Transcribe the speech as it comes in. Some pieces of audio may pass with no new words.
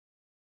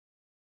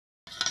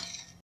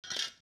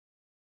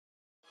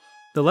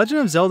The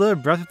Legend of Zelda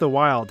Breath of the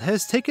Wild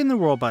has taken the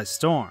world by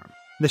storm.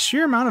 The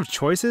sheer amount of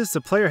choices the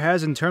player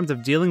has in terms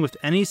of dealing with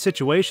any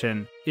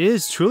situation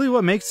is truly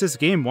what makes this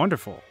game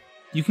wonderful.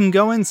 You can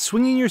go in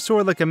swinging your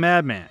sword like a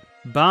madman,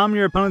 bomb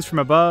your opponents from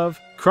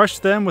above, crush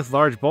them with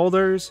large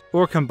boulders,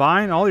 or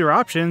combine all your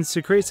options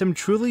to create some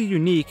truly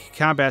unique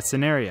combat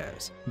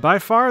scenarios. By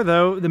far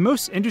though, the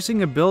most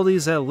interesting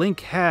abilities that Link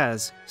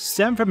has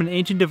stem from an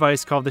ancient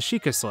device called the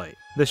Sheikah Slate.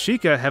 The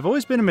Sheikah have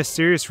always been a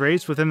mysterious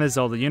race within the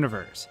Zelda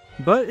universe,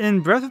 but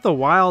in Breath of the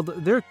Wild,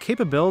 their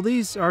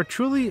capabilities are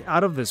truly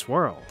out of this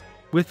world.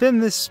 Within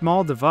this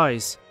small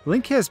device,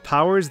 Link has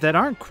powers that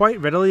aren't quite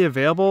readily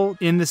available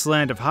in this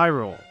land of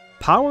Hyrule.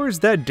 Powers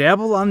that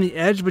dabble on the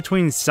edge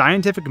between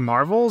scientific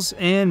marvels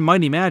and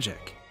mighty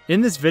magic. In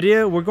this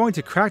video, we're going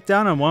to crack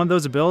down on one of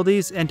those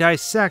abilities and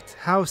dissect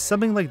how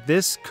something like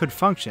this could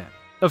function.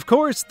 Of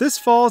course, this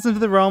falls into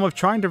the realm of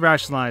trying to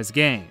rationalize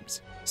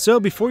games. So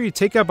before you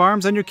take up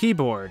arms on your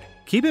keyboard,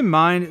 keep in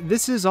mind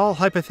this is all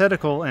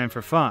hypothetical and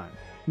for fun.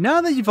 Now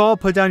that you've all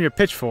put down your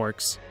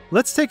pitchforks,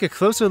 let's take a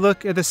closer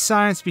look at the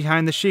science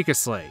behind the Sheikah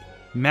Slate,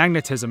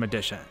 Magnetism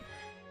Edition.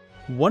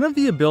 One of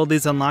the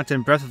abilities unlocked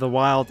in Breath of the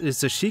Wild is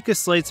the Sheikah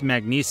Slate's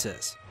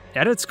Magnesis.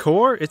 At its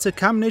core, it's a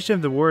combination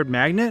of the word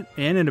magnet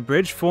and an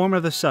abridged form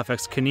of the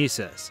suffix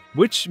kinesis,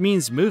 which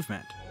means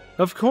movement.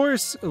 Of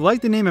course,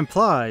 like the name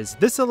implies,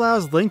 this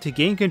allows Link to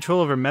gain control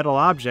over metal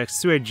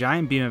objects through a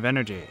giant beam of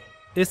energy.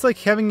 It's like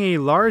having a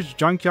large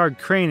junkyard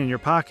crane in your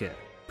pocket,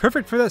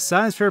 perfect for that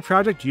science fair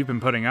project you've been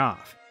putting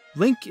off.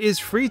 Link is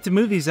free to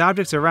move these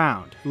objects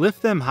around,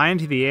 lift them high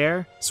into the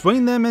air,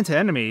 swing them into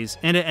enemies,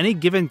 and at any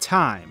given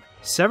time,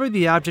 sever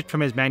the object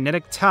from his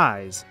magnetic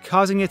ties,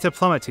 causing it to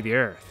plummet to the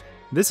earth.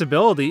 This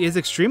ability is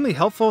extremely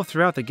helpful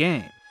throughout the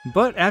game,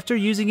 but after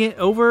using it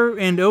over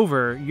and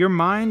over, your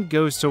mind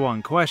goes to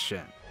one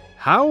question.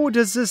 How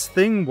does this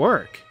thing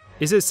work?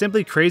 Is it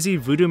simply crazy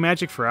voodoo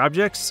magic for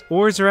objects,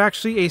 or is there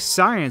actually a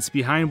science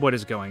behind what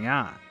is going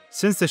on?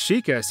 Since the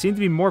Sheikah seem to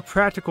be more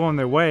practical in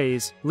their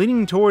ways,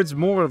 leaning towards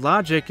more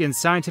logic and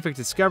scientific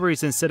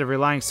discoveries instead of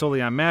relying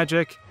solely on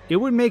magic, it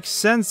would make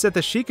sense that the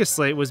Sheikah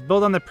Slate was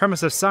built on the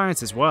premise of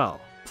science as well.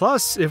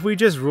 Plus, if we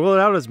just rule it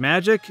out as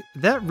magic,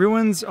 that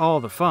ruins all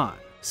the fun.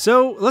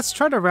 So let's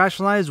try to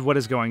rationalize what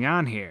is going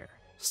on here.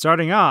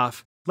 Starting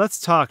off, let's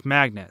talk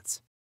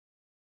magnets.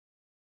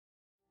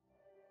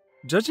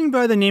 Judging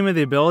by the name of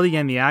the ability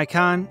and the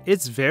icon,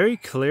 it's very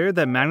clear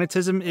that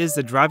magnetism is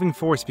the driving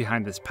force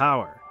behind this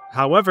power.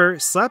 However,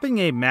 slapping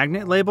a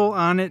magnet label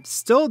on it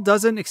still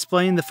doesn't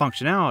explain the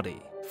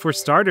functionality. For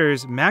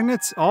starters,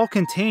 magnets all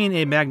contain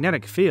a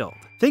magnetic field.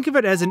 Think of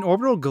it as an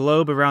orbital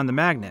globe around the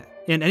magnet,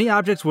 and any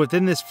objects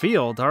within this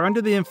field are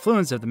under the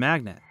influence of the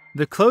magnet.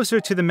 The closer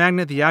to the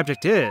magnet the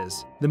object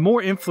is, the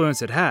more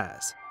influence it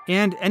has,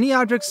 and any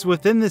objects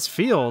within this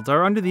field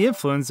are under the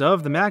influence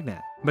of the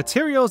magnet.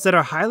 Materials that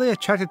are highly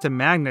attracted to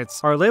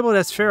magnets are labeled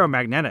as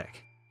ferromagnetic,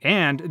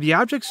 and the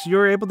objects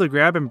you're able to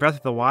grab in Breath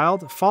of the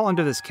Wild fall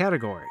under this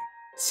category.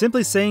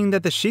 Simply saying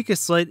that the Sheikah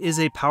Slate is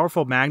a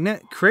powerful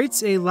magnet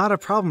creates a lot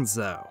of problems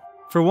though.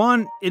 For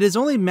one, it is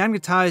only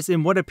magnetized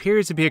in what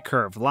appears to be a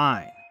curved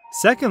line.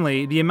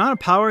 Secondly, the amount of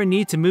power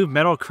needed to move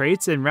metal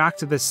crates and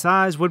rocks of this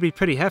size would be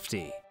pretty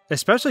hefty,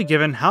 especially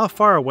given how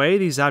far away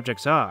these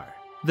objects are.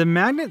 The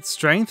magnet's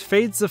strength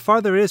fades the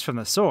farther it is from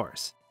the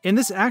source, and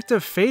this act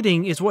of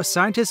fading is what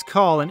scientists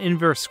call an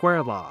inverse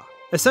square law.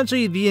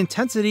 Essentially, the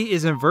intensity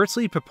is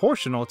inversely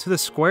proportional to the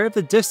square of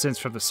the distance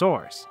from the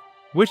source,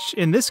 which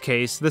in this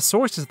case, the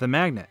source is the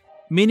magnet,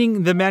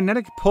 meaning the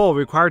magnetic pull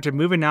required to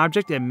move an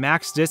object at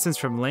max distance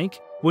from Link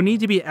would need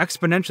to be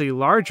exponentially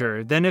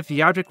larger than if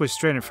the object was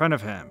straight in front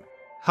of him.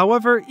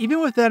 However, even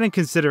with that in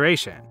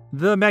consideration,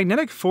 the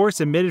magnetic force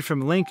emitted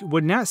from Link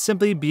would not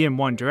simply be in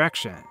one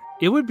direction.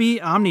 It would be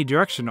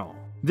omnidirectional.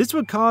 This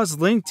would cause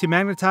Link to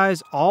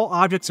magnetize all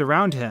objects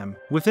around him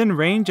within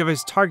range of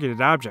his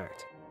targeted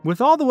object. With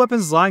all the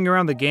weapons lying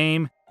around the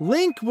game,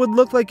 Link would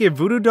look like a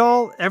voodoo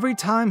doll every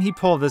time he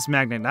pulled this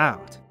magnet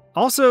out.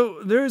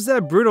 Also, there's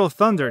that brutal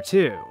thunder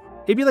too.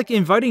 It'd be like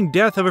inviting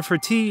death over for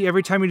tea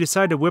every time you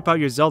decide to whip out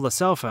your Zelda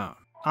cell phone.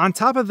 On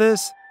top of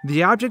this,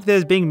 the object that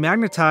is being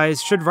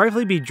magnetized should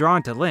rightfully be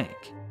drawn to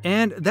Link.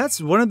 And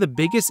that's one of the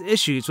biggest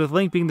issues with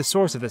Link being the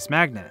source of this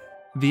magnet.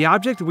 The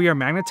object we are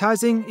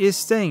magnetizing is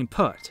staying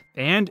put,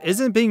 and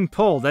isn't being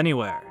pulled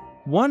anywhere.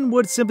 One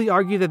would simply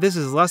argue that this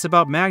is less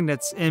about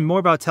magnets and more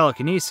about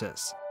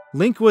telekinesis.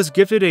 Link was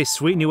gifted a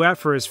sweet new app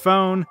for his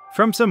phone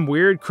from some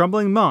weird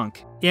crumbling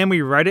monk, and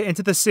we write it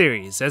into the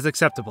series as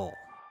acceptable.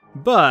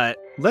 But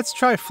let's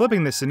try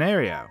flipping the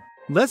scenario.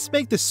 Let's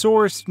make the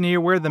source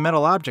near where the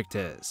metal object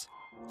is.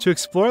 To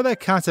explore that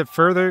concept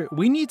further,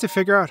 we need to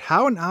figure out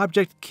how an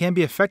object can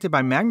be affected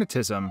by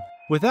magnetism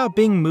without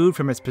being moved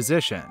from its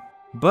position,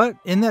 but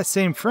in that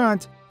same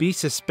front, be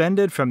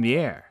suspended from the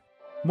air.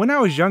 When I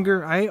was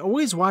younger, I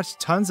always watched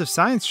tons of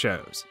science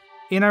shows,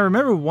 and I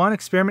remember one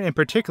experiment in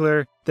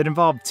particular that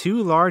involved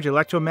two large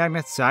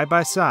electromagnets side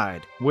by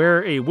side,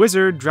 where a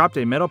wizard dropped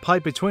a metal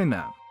pipe between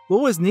them.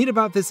 What was neat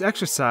about this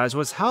exercise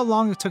was how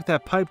long it took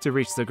that pipe to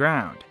reach the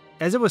ground.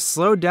 as it was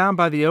slowed down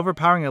by the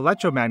overpowering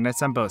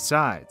electromagnets on both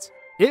sides.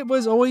 It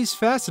was always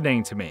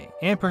fascinating to me,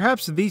 and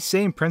perhaps these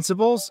same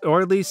principles,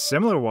 or at least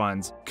similar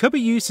ones, could be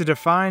used to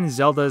define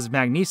Zelda's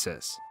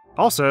Magnesis.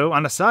 Also,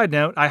 on a side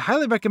note, I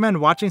highly recommend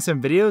watching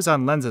some videos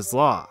on Lenz's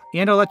law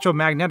and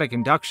electromagnetic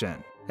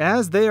induction,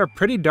 as they are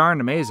pretty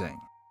darn amazing.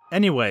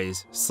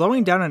 Anyways,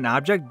 slowing down an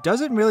object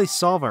doesn't really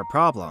solve our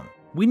problem.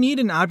 We need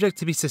an object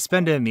to be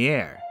suspended in the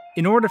air.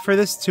 In order for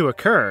this to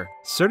occur,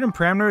 certain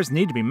parameters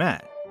need to be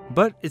met,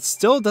 but it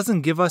still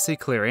doesn't give us a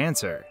clear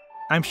answer.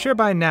 I'm sure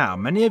by now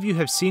many of you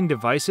have seen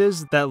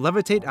devices that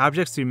levitate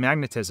objects through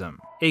magnetism.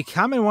 A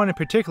common one in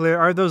particular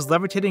are those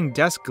levitating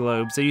desk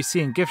globes that you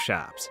see in gift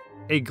shops.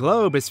 A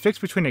globe is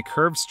fixed between a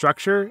curved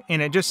structure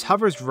and it just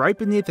hovers right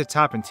beneath the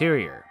top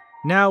interior.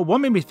 Now,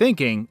 one may be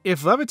thinking,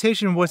 if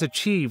levitation was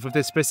achieved with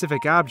this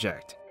specific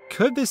object,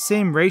 could this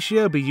same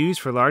ratio be used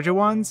for larger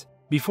ones?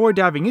 Before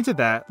diving into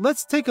that,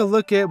 let's take a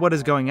look at what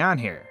is going on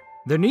here.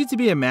 There needs to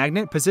be a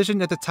magnet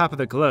positioned at the top of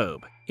the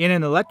globe, and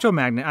an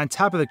electromagnet on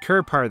top of the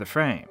curved part of the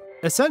frame.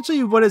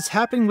 Essentially, what is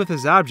happening with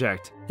this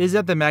object is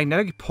that the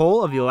magnetic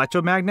pull of the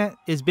electromagnet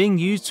is being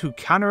used to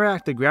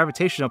counteract the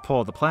gravitational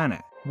pull of the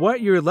planet.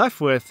 What you're left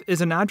with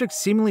is an object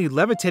seemingly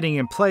levitating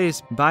in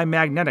place by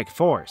magnetic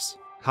force.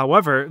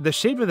 However, the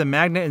shape of the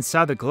magnet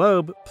inside the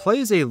globe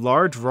plays a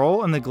large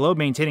role in the globe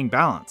maintaining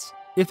balance.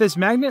 If this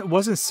magnet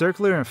wasn't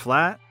circular and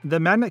flat, the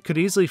magnet could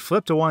easily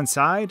flip to one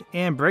side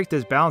and break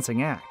this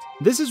balancing act.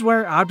 This is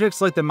where objects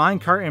like the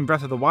minecart in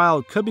Breath of the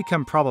Wild could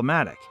become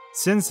problematic,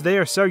 since they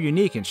are so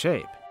unique in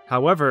shape.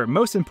 However,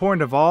 most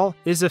important of all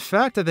is the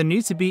fact that there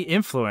needs to be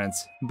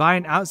influence by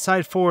an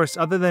outside force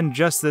other than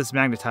just this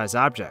magnetized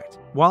object.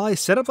 While a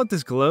setup like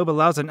this globe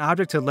allows an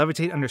object to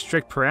levitate under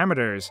strict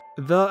parameters,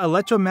 the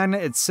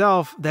electromagnet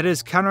itself that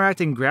is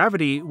counteracting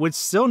gravity would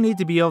still need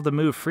to be able to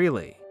move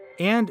freely.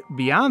 And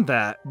beyond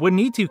that, would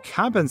need to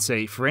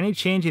compensate for any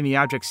change in the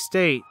object's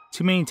state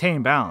to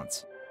maintain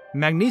balance.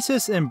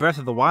 Magnesis in Breath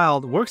of the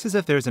Wild works as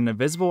if there's an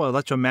invisible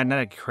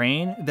electromagnetic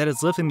crane that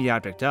is lifting the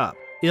object up.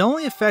 It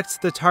only affects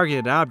the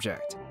targeted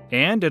object,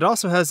 and it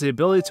also has the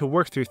ability to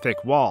work through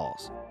thick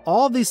walls.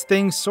 All of these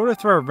things sort of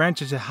throw a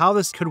wrench into how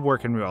this could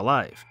work in real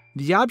life.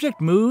 The object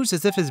moves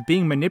as if it's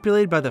being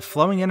manipulated by the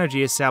flowing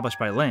energy established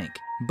by Link,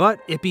 but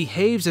it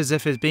behaves as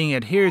if it's being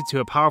adhered to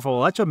a powerful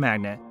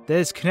electromagnet that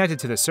is connected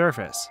to the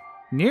surface.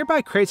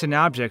 Nearby crates and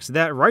objects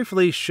that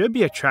rightfully should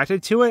be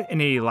attracted to it in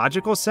a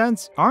logical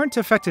sense aren't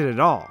affected at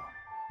all.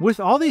 With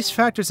all these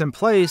factors in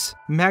place,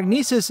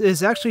 Magnesis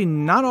is actually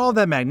not all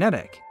that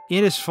magnetic.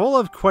 It is full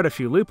of quite a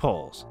few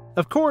loopholes.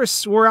 Of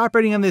course, we're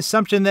operating on the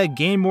assumption that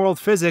game world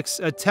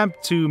physics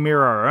attempt to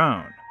mirror our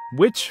own,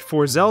 which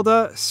for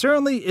Zelda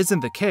certainly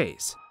isn't the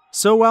case.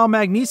 So while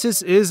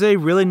Magnesis is a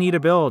really neat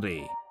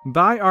ability,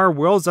 by our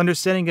world's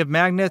understanding of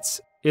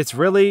magnets, it's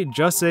really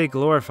just a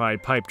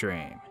glorified pipe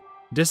dream.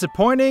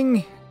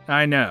 Disappointing?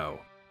 I know.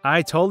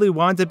 I totally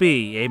wanted to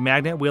be a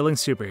magnet-wielding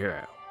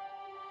superhero.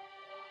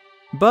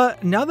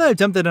 But now that I've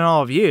dumped it on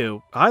all of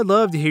you, I'd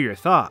love to hear your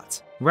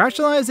thoughts.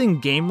 Rationalizing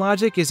game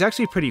logic is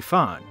actually pretty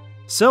fun,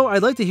 so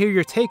I'd like to hear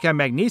your take on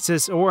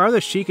Magnesis or other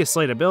Sheikah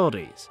Slate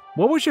abilities.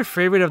 What was your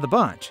favorite of the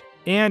bunch?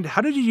 And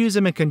how did you use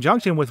them in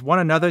conjunction with one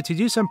another to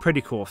do some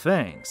pretty cool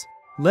things?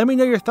 Let me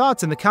know your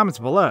thoughts in the comments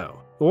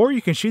below, or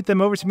you can shoot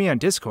them over to me on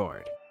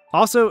Discord.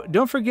 Also,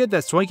 don't forget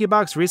that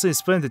SwankyBox recently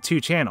split into 2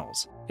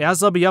 channels,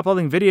 as I'll be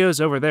uploading videos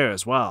over there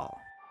as well.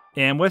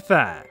 And with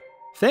that,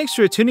 thanks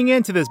for tuning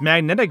in to this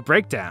magnetic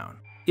breakdown.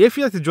 If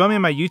you'd like to join me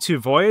on my YouTube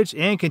voyage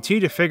and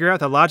continue to figure out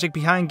the logic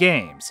behind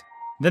games,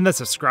 then the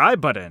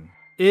subscribe button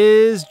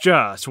is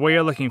just what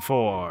you're looking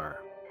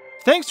for.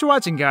 Thanks for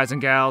watching, guys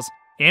and gals,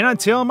 and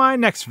until my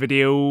next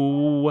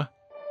video,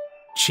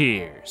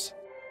 cheers.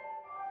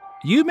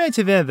 You made it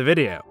to the end of the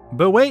video,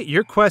 but wait,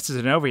 your quest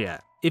isn't over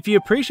yet. If you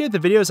appreciate the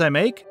videos I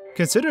make,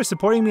 consider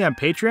supporting me on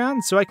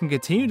Patreon so I can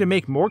continue to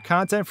make more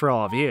content for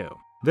all of you.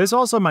 There's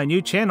also my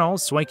new channel,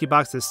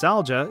 SwankyBox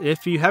Nostalgia,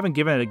 if you haven't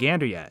given it a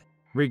gander yet.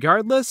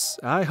 Regardless,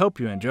 I hope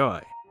you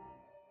enjoy.